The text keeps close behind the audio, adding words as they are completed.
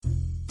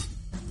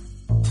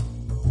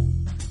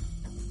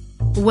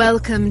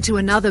Welcome to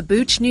another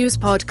Booch News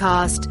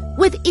podcast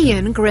with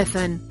Ian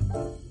Griffin.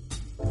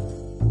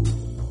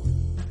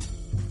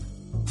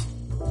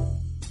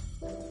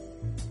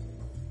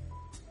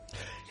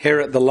 Here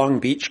at the Long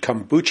Beach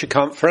Kombucha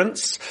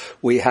Conference,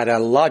 we had a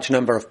large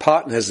number of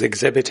partners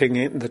exhibiting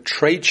in the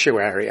trade show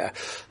area.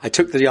 I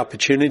took the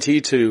opportunity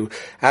to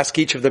ask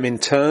each of them in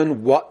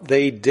turn what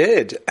they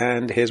did,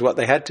 and here's what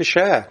they had to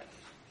share.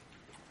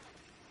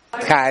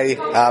 Hi,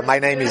 my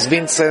name is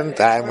Vincent.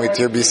 I'm with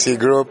UBC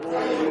Group.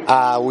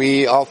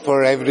 We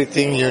offer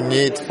everything you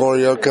need for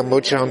your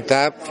kombucha on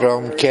tap,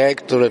 from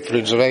keg to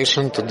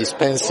refrigeration to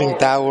dispensing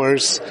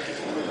towers.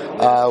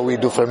 We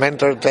do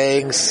fermenter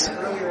tanks,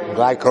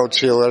 glycol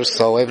chillers,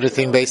 so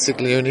everything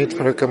basically you need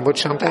for a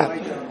kombucha on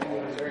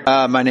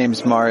tap. My name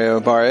is Mario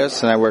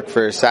Barrios, and I work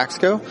for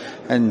Saxco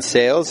in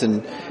sales,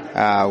 and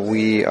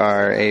we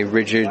are a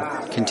rigid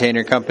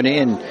container company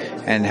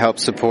and help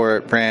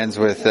support brands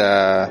with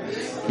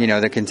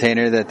the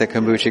container that the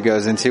kombucha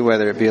goes into,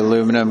 whether it be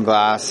aluminum,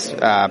 glass,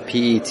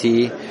 PET,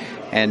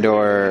 and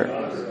or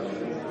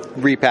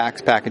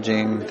repacks,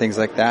 packaging, things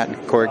like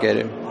that,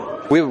 corrugated.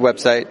 We have a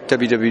website,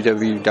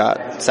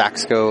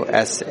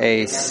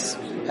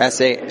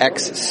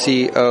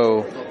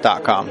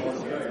 www.saxco.com.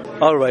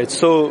 All right,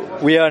 so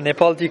we are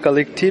Nepal Tea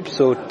Collective,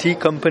 so tea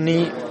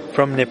company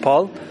from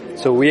Nepal.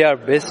 So we are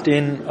based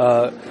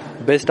out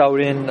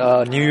in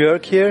New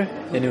York here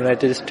in the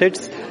United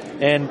States,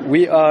 and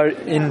we are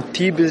in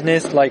tea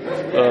business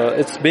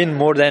it's been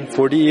more than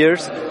 40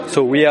 years.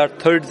 So we are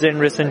third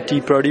generation tea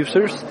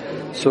producers.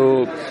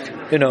 So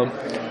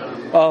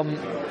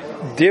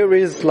there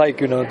is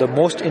the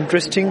most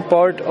interesting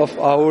part of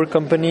our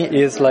company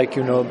is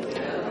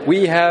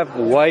we have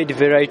wide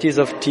varieties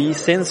of tea.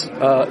 Since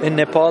in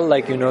Nepal,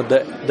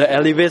 the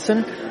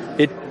elevation,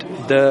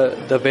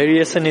 the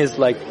variation is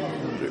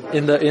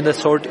in the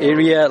short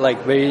area,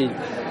 very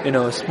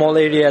small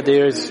area.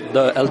 There's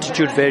the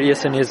altitude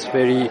variation is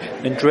very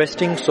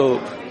interesting.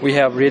 So we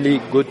have really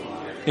good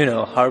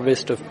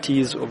harvest of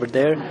teas over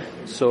there.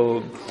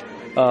 So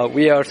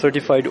we are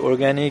certified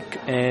organic,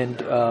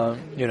 and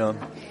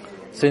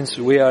since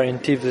we are in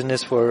tea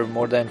business for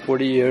more than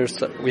 40 years,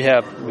 we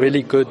have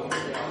really good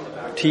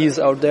teas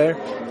out there.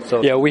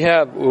 So yeah, we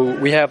have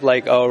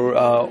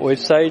our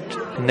website,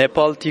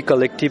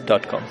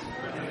 nepalteacollective.com.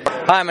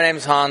 Hi, my name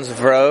is Hans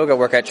Vroeg. I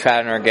work at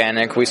Tradden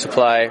Organic. We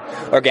supply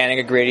organic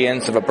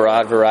ingredients of a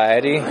broad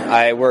variety.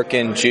 I work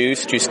in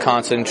juice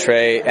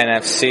concentrate,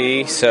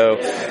 NFC, so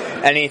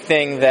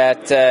anything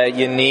that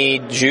you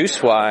need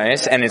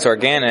juice-wise and it's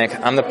organic,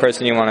 I'm the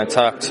person you want to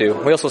talk to.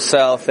 We also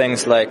sell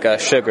things like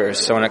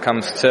sugars, so when it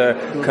comes to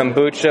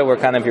kombucha, we're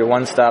kind of your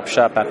one-stop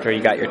shop after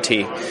you got your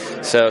tea.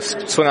 So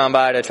swing on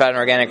by to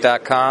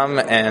TraddenOrganic.com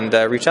and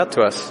reach out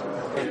to us.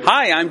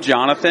 Hi, I'm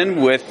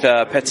Jonathan with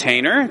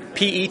Petainer,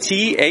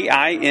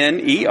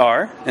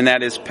 Petainer, and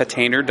that is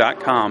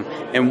Petainer.com.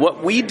 And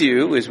what we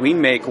do is we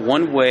make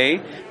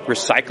one-way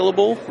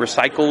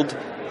recycled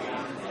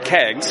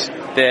kegs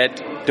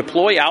that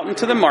deploy out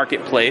into the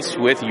marketplace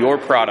with your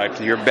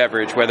product, your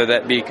beverage, whether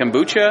that be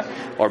kombucha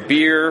or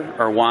beer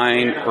or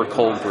wine or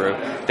cold brew.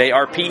 They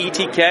are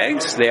PET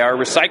kegs. They are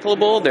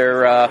recyclable.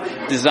 They're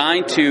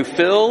designed to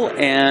fill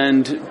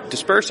and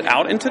disperse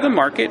out into the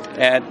market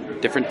at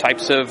different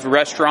types of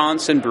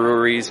restaurants and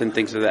breweries and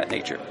things of that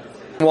nature.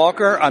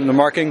 Walker, I'm the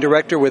marketing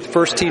director with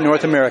First Tea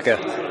North America.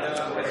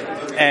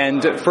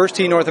 And First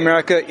Tea North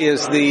America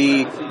is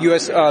the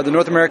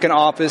North American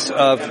office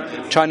of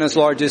China's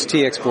largest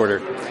tea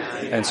exporter.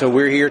 And so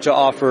we're here to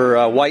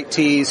offer white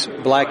teas,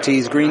 black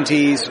teas, green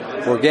teas,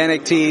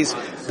 organic teas,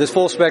 this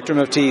full spectrum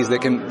of teas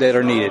that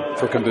are needed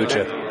for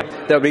kombucha.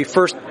 That would be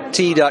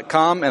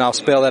firsttea.com, and I'll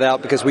spell that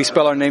out because we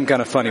spell our name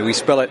kind of funny. We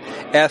spell it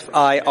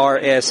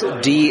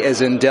FIRSD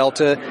as in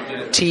Delta,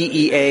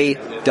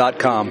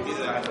 TEA.com.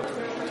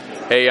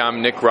 Hey,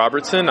 I'm Nick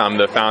Robertson. I'm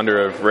the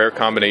founder of Rare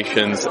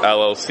Combinations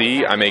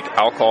LLC. I make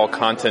alcohol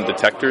content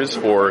detectors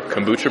for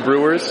kombucha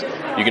brewers.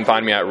 You can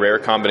find me at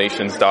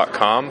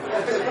rarecombinations.com.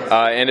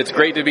 And it's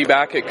great to be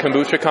back at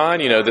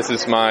KombuchaCon. This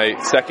is my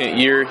second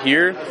year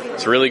here.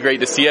 It's really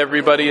great to see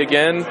everybody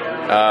again.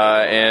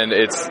 And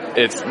it's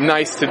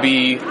nice to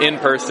be in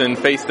person,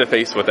 face to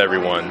face with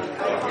everyone.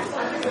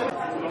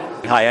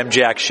 Hi, I'm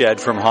Jack Shedd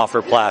from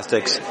Hoffer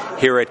Plastics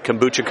here at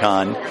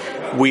KombuchaCon.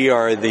 We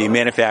are the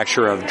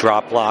manufacturer of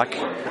Drop Lock,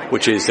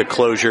 which is a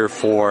closure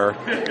for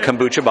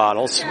kombucha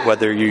bottles,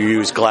 whether you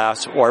use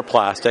glass or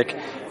plastic,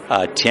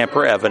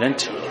 tamper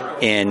evident,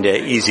 and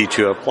easy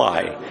to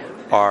apply.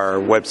 Our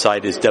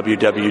website is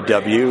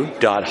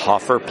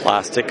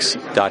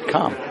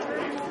www.hofferplastics.com.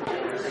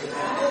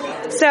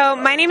 So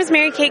my name is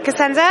Mary Kate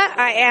Cosenza.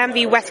 I am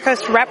the West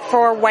Coast rep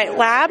for White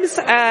Labs.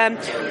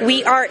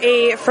 We are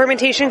a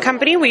fermentation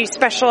company. We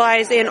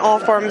specialize in all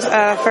forms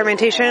of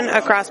fermentation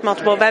across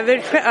multiple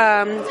beverage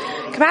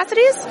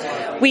capacities.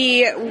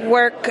 We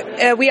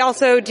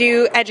also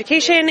do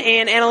education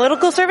and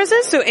analytical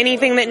services, so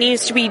anything that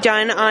needs to be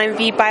done on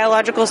the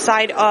biological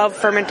side of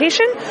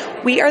fermentation,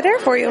 we are there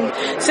for you.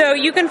 So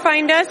you can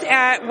find us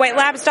at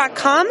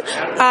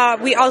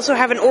whitelabs.com. We also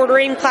have an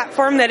ordering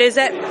platform that is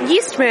at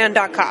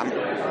yeastman.com.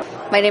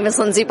 My name is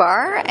Lindsay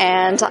Barr,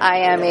 and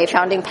I am a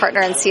founding partner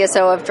and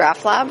CSO of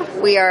Draft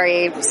Lab. We are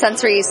a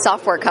sensory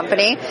software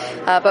company,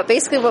 but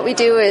basically what we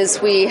do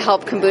is we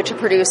help kombucha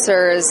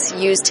producers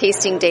use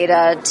tasting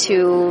data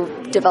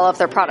to develop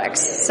their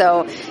products.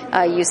 So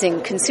using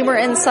consumer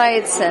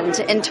insights and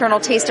internal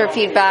taster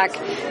feedback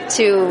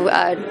to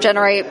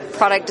generate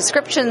product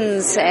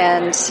descriptions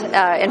and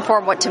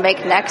inform what to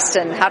make next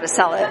and how to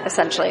sell it,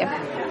 essentially.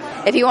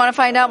 If you want to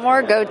find out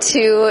more, go to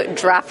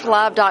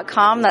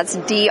draftlab.com. That's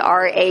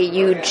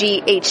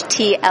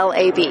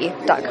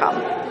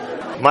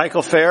DRAUGHTLAB.com.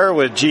 Michael Fair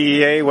with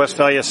GEA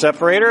Westphalia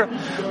Separator.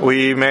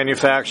 We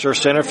manufacture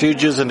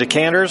centrifuges and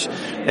decanters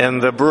in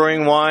the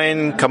brewing,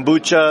 wine,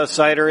 kombucha,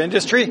 cider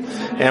industry.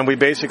 And we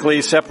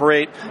basically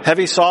separate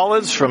heavy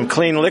solids from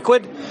clean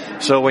liquid.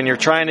 So when you're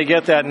trying to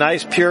get that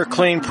nice, pure,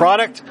 clean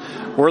product,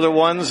 we're the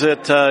ones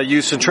that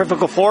use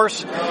centrifugal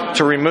force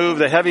to remove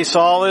the heavy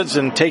solids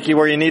and take you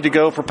where you need to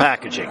go for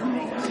packaging.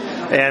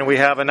 And we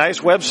have a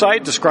nice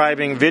website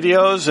describing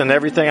videos and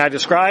everything I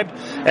described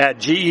at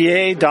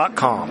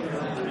GEA.com.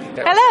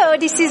 Hello,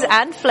 this is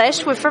Anne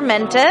Flesch with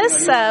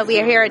Fermentis. We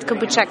are here at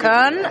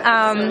KombuchaCon.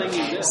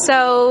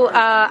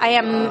 I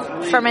am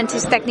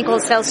Fermentis Technical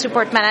Sales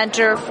Support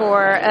Manager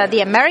for the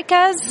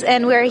Americas,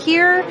 and we're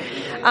here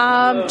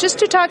just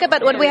to talk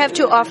about what we have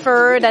to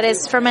offer, that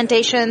is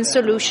fermentation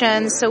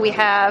solutions. So we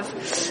have,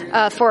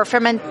 for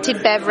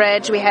fermented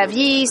beverage, we have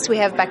yeast, we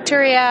have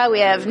bacteria, we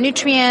have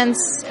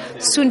nutrients,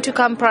 soon to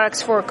come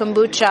products for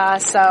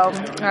kombucha. So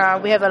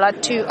we have a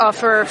lot to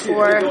offer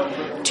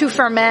to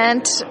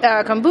ferment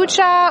kombucha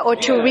or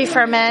to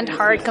re-ferment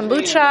hard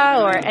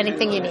kombucha or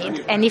anything you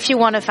need. And if you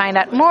want to find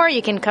out more,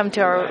 you can come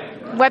to our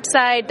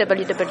website,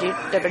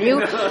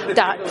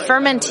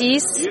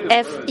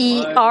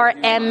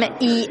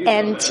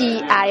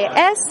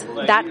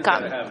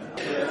 www.fermentis.com.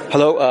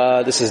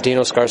 Hello, this is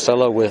Dino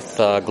Scarcella with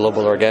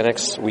Global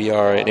Organics. We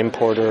are an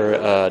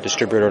importer,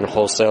 distributor, and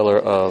wholesaler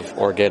of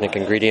organic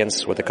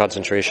ingredients with a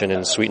concentration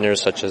in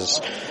sweeteners such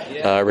as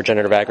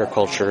regenerative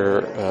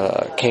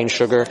agriculture, cane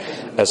sugar,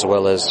 as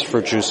well as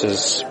fruit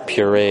juices,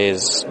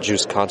 purees,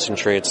 juice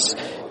concentrates,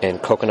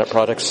 and coconut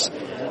products.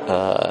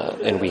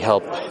 And we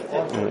help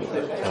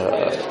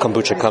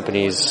kombucha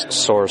companies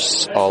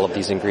source all of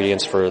these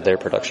ingredients for their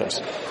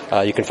productions.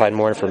 You can find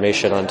more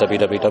information on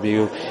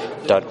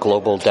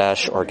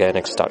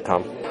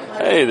www.global-organics.com.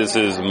 Hey, this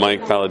is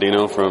Mike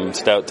Palladino from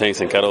Stout Tanks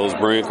and Kettles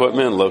Brewing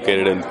Equipment,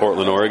 located in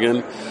Portland,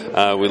 Oregon.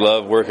 We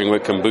love working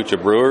with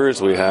kombucha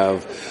brewers. We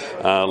have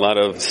a lot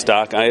of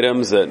stock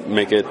items that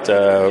make it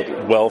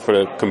well for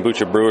the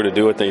kombucha brewer to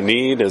do what they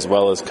need, as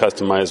well as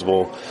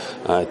customizable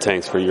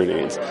tanks for your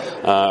needs.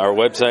 Our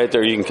website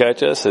there you can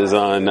catch us is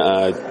on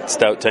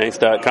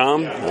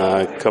stouttanks.com.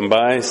 Come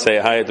by, say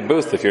hi at the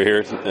booth if you're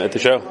here at the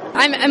show.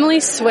 I'm Emily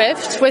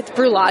Swift with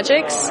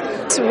Brewlogics.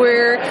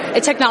 We're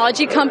a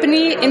technology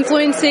company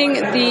influencing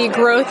the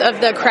growth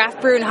of the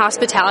craft brew and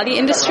hospitality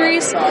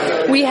industries.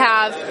 We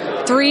have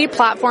 3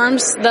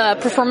 platforms, the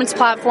performance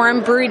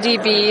platform,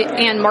 BreweryDB,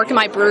 and Market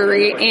My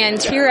Brewery.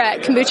 And here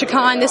at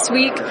KombuchaCon this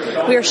week,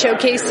 we are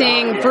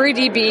showcasing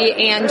BreweryDB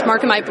and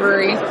Market My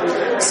Brewery.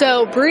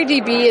 So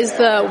BreweryDB is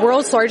the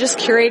world's largest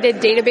curated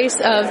database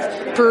of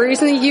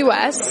breweries in the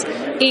U.S.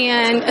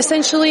 And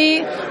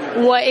essentially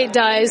what it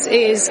does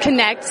is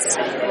connects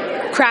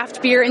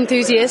craft beer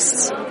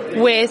enthusiasts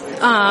with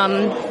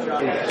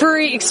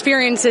brewery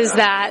experiences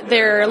that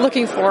they're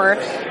looking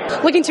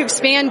to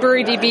expand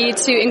BreweryDB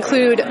to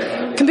include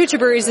kombucha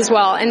breweries as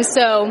well. And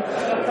so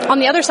on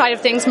the other side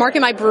of things,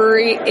 Market My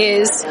Brewery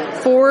is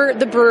for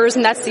the brewers,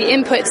 and that's the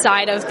input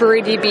side of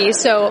BreweryDB.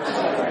 So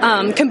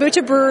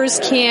kombucha brewers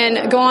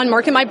can go on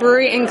Market My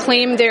Brewery and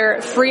claim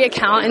their free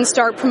account and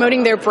start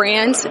promoting their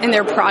brands and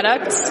their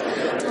products.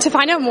 To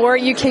find out more,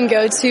 you can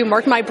go to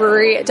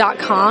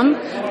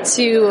marketmybrewery.com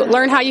to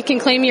learn how you can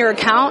claim your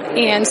account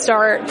and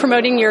start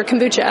promoting your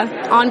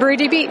kombucha on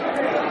BreweryDB.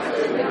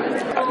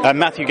 I'm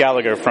Matthew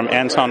Gallagher from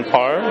Anton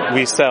Par.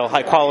 We sell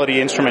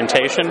high-quality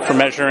instrumentation for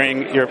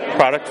measuring your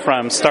product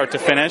from start to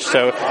finish,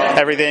 so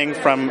everything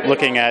from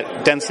looking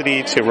at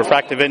density to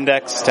refractive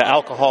index to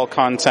alcohol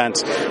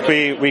content.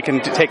 We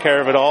can take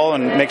care of it all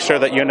and make sure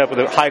that you end up with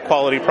a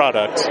high-quality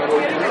product.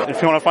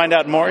 If you want to find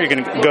out more, you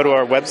can go to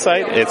our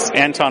website. It's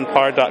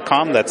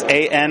antonpar.com. That's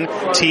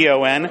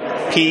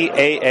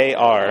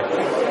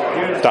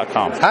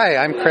ANTONPAAR.com. Hi,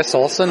 I'm Chris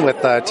Olson with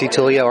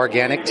Titulia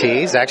Organic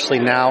Teas, actually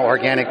now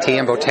Organic Tea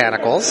and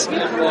Botanicals.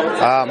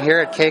 Here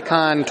at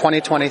KKON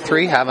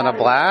 2023, having a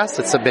blast.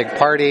 It's a big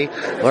party,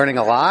 learning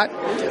a lot.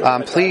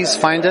 Please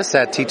find us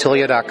at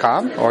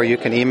titulia.com, or you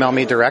can email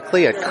me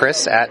directly at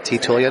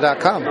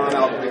chris@titulia.com.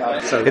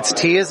 It's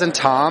T as in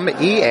Tom,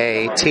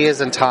 E-A, T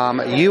as in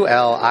Tom,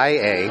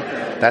 U-L-I-A.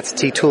 That's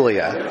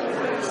Titulia.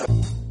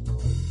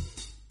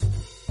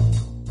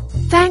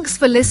 Thanks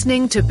for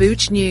listening to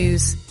Booch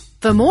News.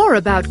 For more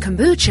about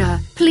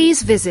kombucha,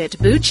 please visit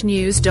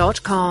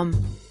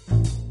boochnews.com.